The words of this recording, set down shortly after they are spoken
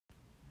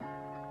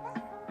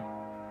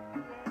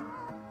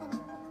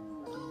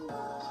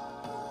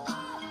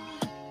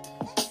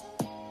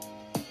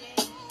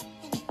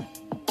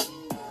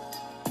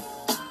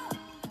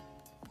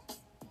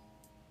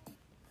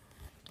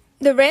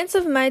The Rants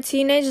of My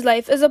Teenage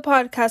Life is a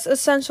podcast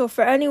essential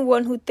for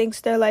anyone who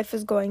thinks their life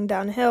is going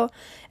downhill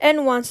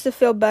and wants to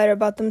feel better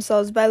about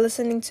themselves by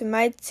listening to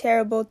my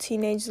terrible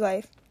teenage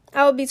life.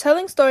 I will be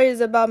telling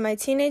stories about my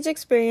teenage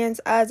experience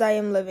as I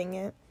am living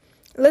it.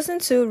 Listen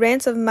to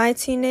Rants of My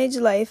Teenage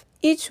Life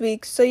each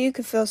week so you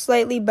can feel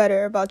slightly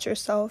better about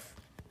yourself.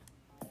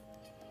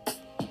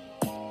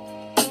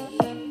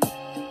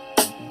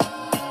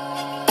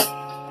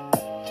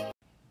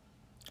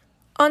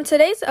 On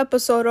today's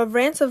episode of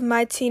Rants of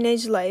My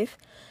Teenage Life,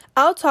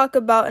 I'll talk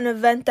about an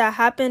event that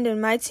happened in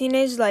my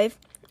teenage life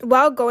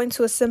while going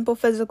to a simple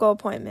physical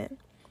appointment.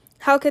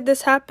 How could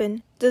this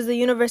happen? Does the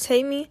universe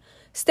hate me?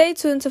 Stay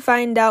tuned to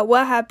find out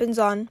what happens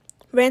on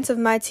Rants of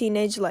My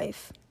Teenage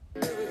Life.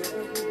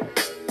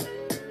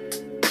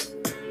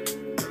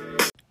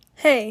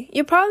 Hey,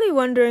 you're probably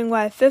wondering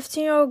why a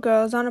 15-year-old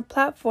girl is on a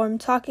platform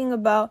talking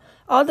about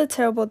all the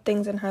terrible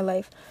things in her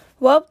life.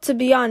 Well, to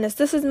be honest,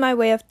 this is my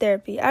way of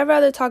therapy. I'd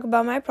rather talk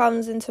about my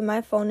problems into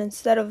my phone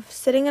instead of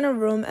sitting in a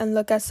room and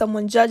look at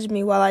someone judge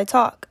me while I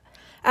talk.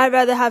 I'd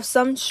rather have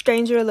some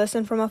stranger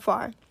listen from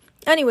afar.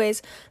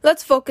 Anyways,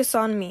 let's focus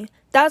on me.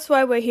 That's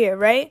why we're here,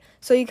 right?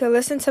 So you can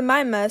listen to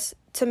my mess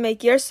to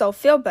make yourself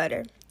feel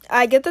better.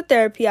 I get the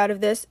therapy out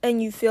of this,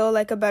 and you feel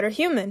like a better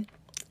human.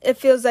 It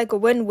feels like a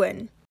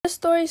win-win. This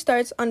story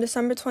starts on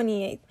December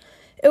 28th.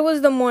 It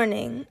was the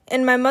morning,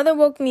 and my mother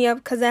woke me up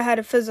because I had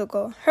a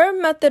physical. Her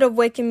method of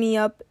waking me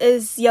up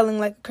is yelling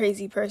like a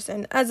crazy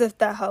person, as if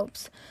that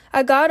helps.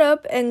 I got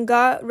up and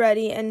got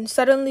ready, and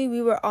suddenly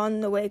we were on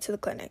the way to the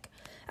clinic.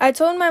 I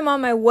told my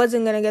mom I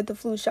wasn't going to get the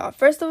flu shot.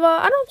 First of all,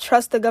 I don't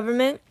trust the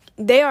government.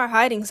 They are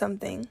hiding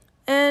something.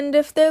 And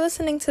if they're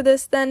listening to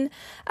this, then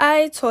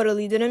I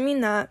totally didn't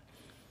mean that.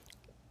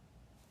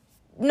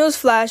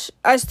 Newsflash,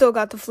 I still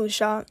got the flu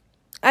shot.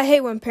 I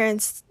hate when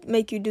parents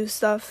make you do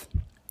stuff.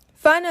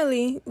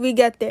 Finally, we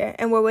get there,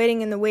 and we're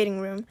waiting in the waiting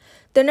room.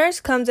 The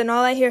nurse comes, and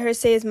all I hear her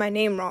say is my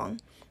name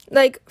wrong.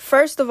 Like,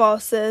 first of all,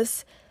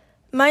 sis,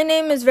 my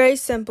name is very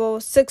simple,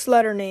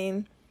 6-letter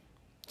name.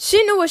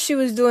 She knew what she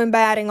was doing by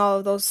adding all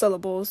of those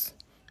syllables.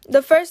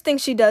 The first thing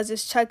she does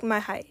is check my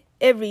height.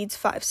 It reads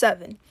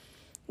 5'7".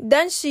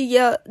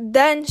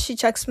 Then she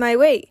checks my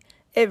weight.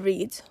 It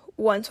reads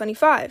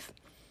 125.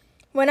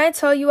 When I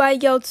tell you I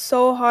yelled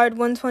so hard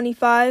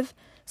 125,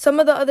 some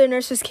of the other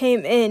nurses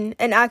came in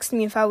and asked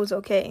me if I was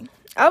okay.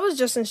 I was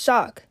just in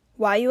shock.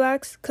 Why, you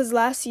ask? 'Cause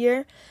last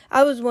year,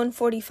 I was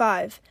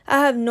 145. I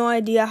have no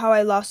idea how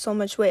I lost so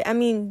much weight. I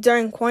mean,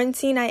 during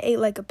quarantine, I ate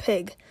like a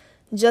pig.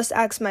 Just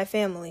ask my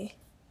family.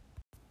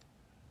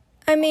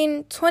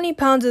 20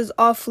 pounds is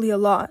awfully a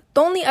lot.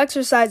 The only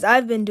exercise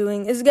I've been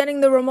doing is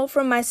getting the remote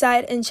from my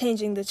side and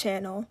changing the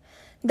channel.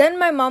 Then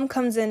my mom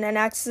comes in and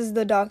asks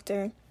the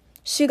doctor,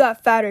 "She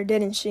got fatter,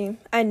 didn't she?"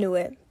 I knew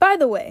it. By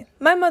the way,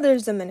 my mother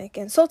is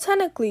Dominican, so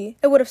technically,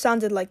 it would have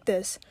sounded like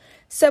this.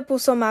 Se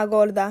puso más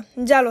gorda,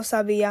 ya lo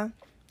sabía.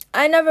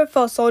 I never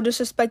felt so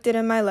disrespected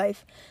in my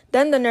life.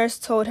 Then the nurse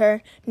told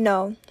her,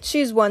 no,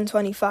 she's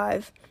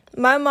 125.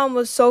 My mom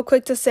was so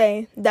quick to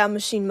say, that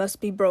machine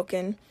must be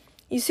broken.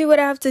 You see what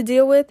I have to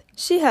deal with?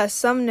 She has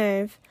some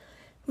nerve.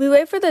 We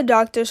wait for the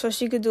doctor so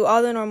she could do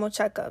all the normal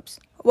checkups.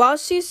 While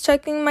she's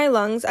checking my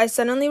lungs, I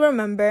suddenly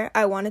remember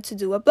I wanted to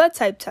do a blood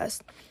type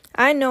test.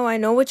 I know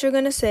what you're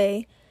going to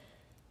say.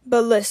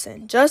 But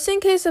listen, just in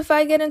case if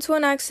I get into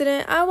an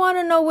accident, I want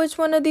to know which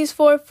one of these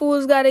 4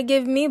 fools got to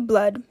give me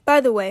blood.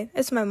 By the way,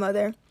 it's my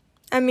mother.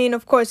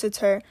 Of course it's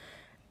her.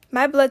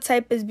 My blood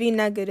type is B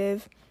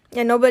negative,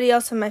 and nobody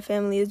else in my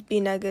family is B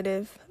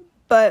negative.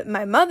 But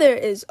my mother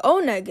is O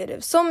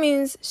negative, so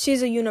means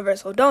she's a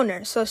universal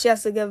donor. So she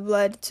has to give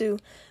blood to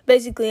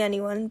basically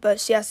anyone, but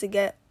she has to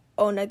get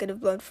O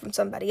negative blood from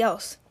somebody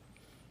else.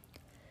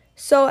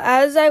 So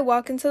as I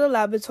walk into the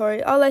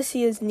laboratory, all I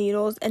see is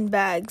needles and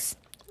bags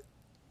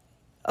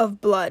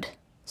of blood.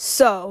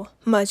 So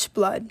much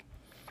blood.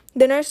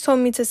 The nurse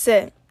told me to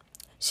sit.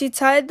 She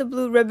tied the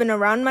blue ribbon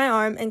around my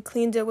arm and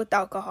cleaned it with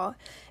alcohol.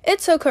 It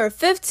took her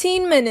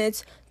 15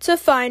 minutes to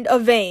find a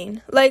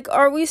vein. Like,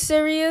 are we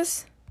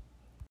serious?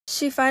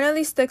 She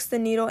finally sticks the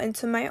needle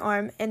into my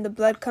arm and the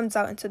blood comes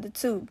out into the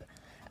tube.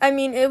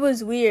 It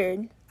was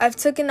weird. I've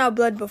taken out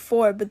blood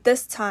before, but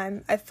this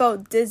time I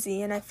felt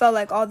dizzy and I felt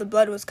like all the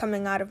blood was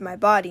coming out of my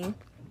body.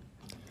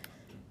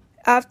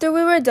 After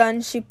we were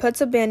done, she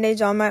puts a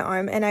bandage on my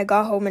arm and I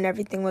got home and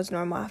everything was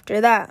normal after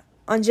that.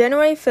 On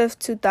January 5th,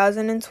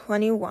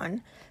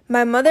 2021,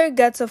 my mother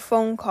gets a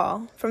phone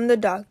call from the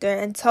doctor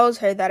and tells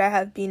her that I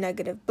have B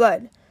negative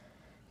blood.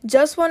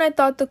 Just when I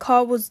thought the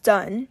call was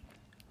done,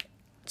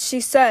 she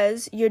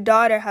says, your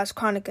daughter has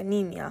chronic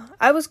anemia.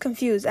 I was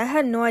confused. I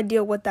had no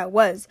idea what that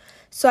was,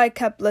 so I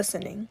kept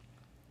listening.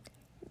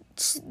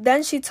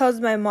 Then she tells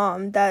my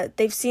mom that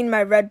they've seen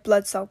my red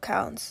blood cell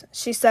counts.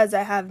 She says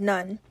I have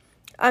none.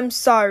 I'm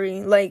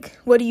sorry,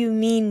 what do you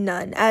mean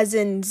none? As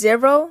in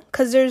 0?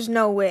 'Cause there's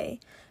no way.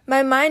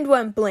 My mind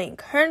went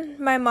blank. Her and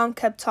my mom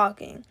kept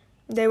talking.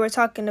 They were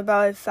talking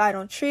about if I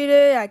don't treat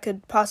it, I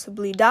could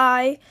possibly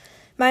die.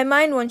 My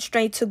mind went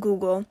straight to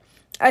Google.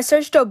 I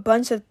searched a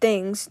bunch of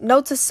things.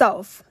 Note to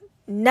self,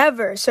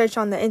 never search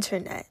on the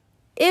internet.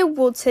 It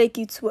will take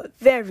you to a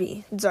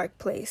very dark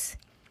place.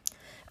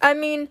 I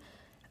mean,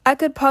 I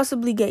could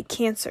possibly get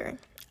cancer.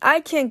 I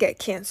can't get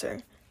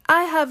cancer.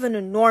 I have an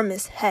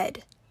enormous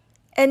head.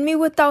 And me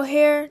without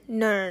hair?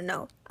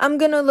 No. I'm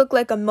gonna look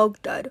like a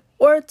milk dud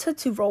or a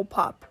Tootsie Roll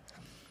Pop.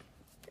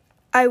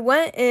 I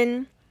went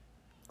in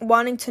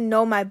wanting to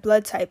know my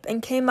blood type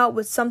and came out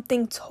with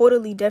something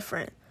totally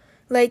different.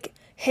 Like,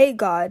 hey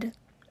God,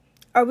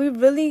 are we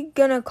really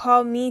gonna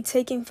call me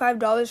taking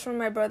 $5 from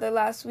my brother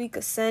last week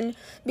a sin?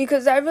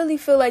 Because I really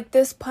feel like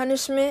this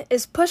punishment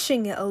is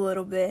pushing it a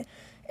little bit.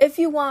 If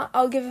you want,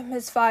 I'll give him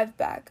his $5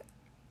 back.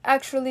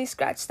 Actually,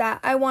 scratch that.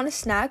 I want a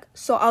snack,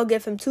 so I'll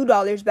give him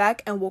 $2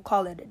 back and we'll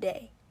call it a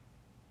day.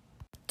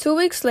 2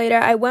 weeks later,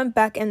 I went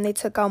back and they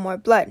took out more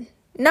blood.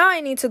 Now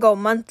I need to go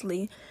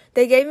monthly.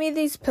 They gave me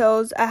these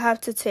pills I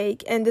have to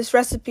take and this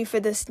recipe for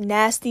this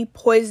nasty,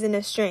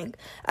 poisonous drink.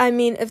 I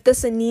mean, if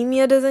this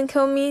anemia doesn't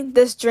kill me,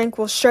 this drink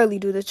will surely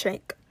do the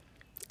trick.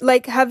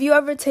 Like, have you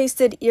ever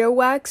tasted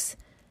earwax?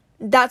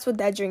 That's what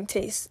that drink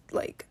tastes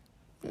like.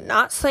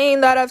 Not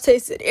saying that I've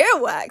tasted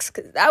earwax,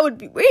 because that would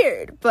be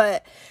weird,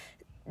 but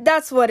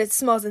that's what it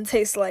smells and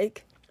tastes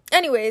like.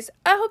 Anyways,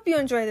 I hope you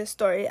enjoy this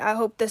story. I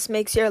hope this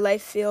makes your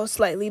life feel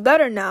slightly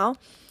better now.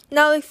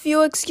 Now, if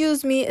you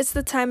excuse me, it's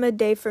the time of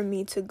day for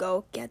me to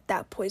go get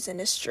that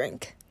poisonous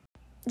drink.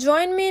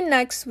 Join me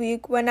next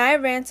week when I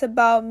rant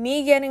about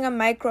me getting a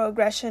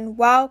microaggression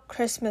while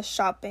Christmas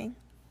shopping.